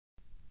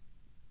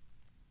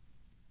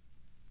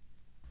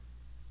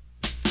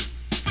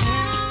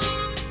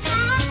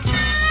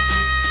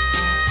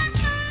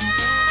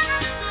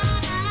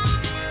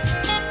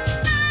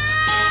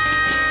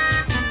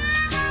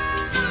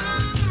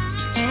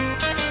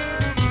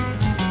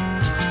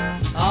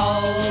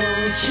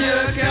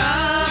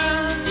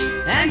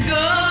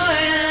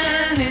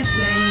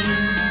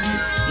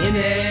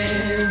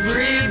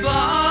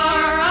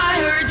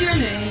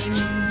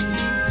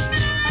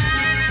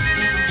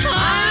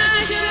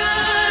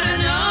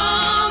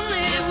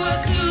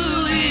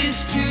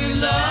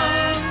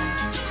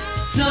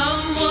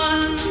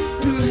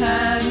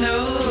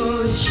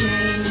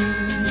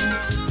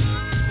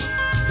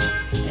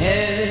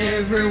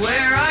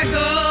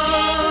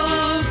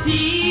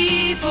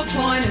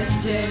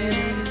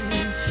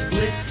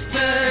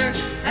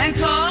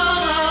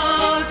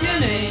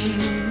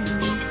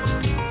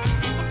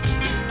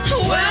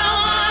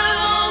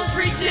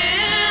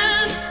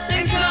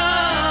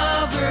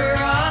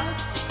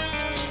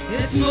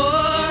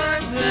more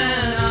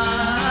than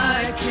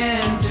I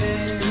can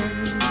bear.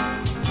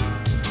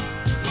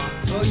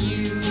 For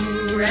you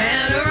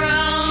ran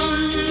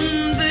around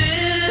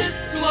this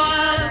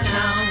wild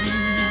town,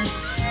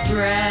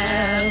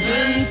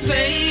 grabbing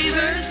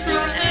favors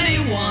from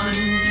anyone,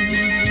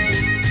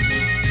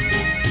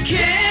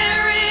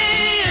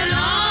 carrying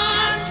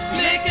on,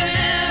 making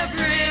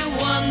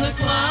everyone the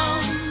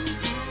clown.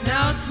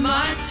 Now it's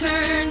my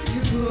turn to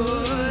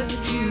put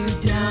you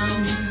down.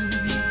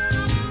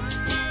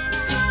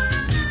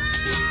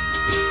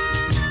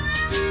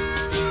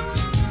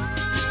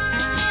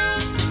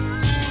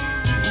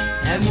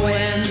 And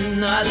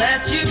when I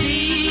let you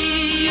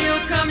be,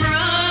 you'll come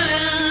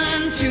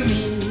running to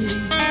me.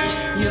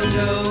 You'll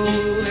know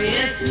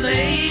it's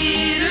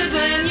later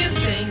than you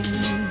think.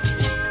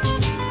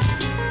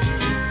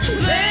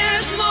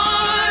 There's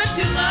more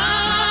to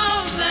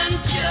love than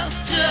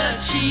just a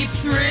cheap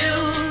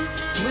thrill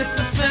with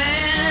a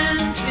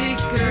fancy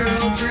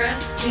girl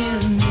dressed in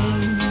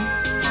mink.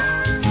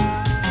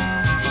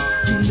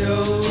 No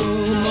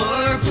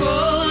more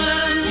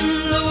pulling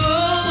the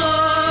wool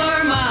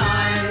o'er my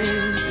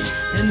eyes,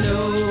 and no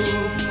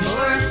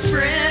more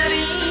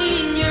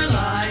spreading your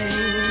lies.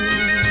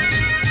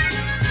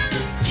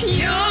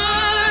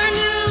 Your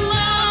new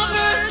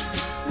lovers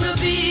will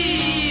be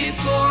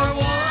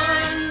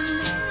forewarned,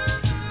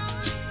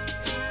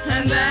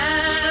 and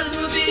that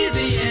will be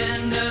the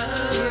end of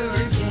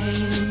our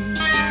game.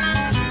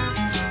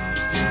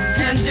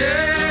 And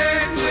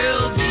dirt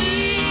will be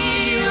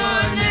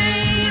your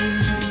name,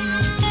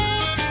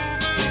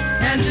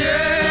 and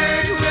dirt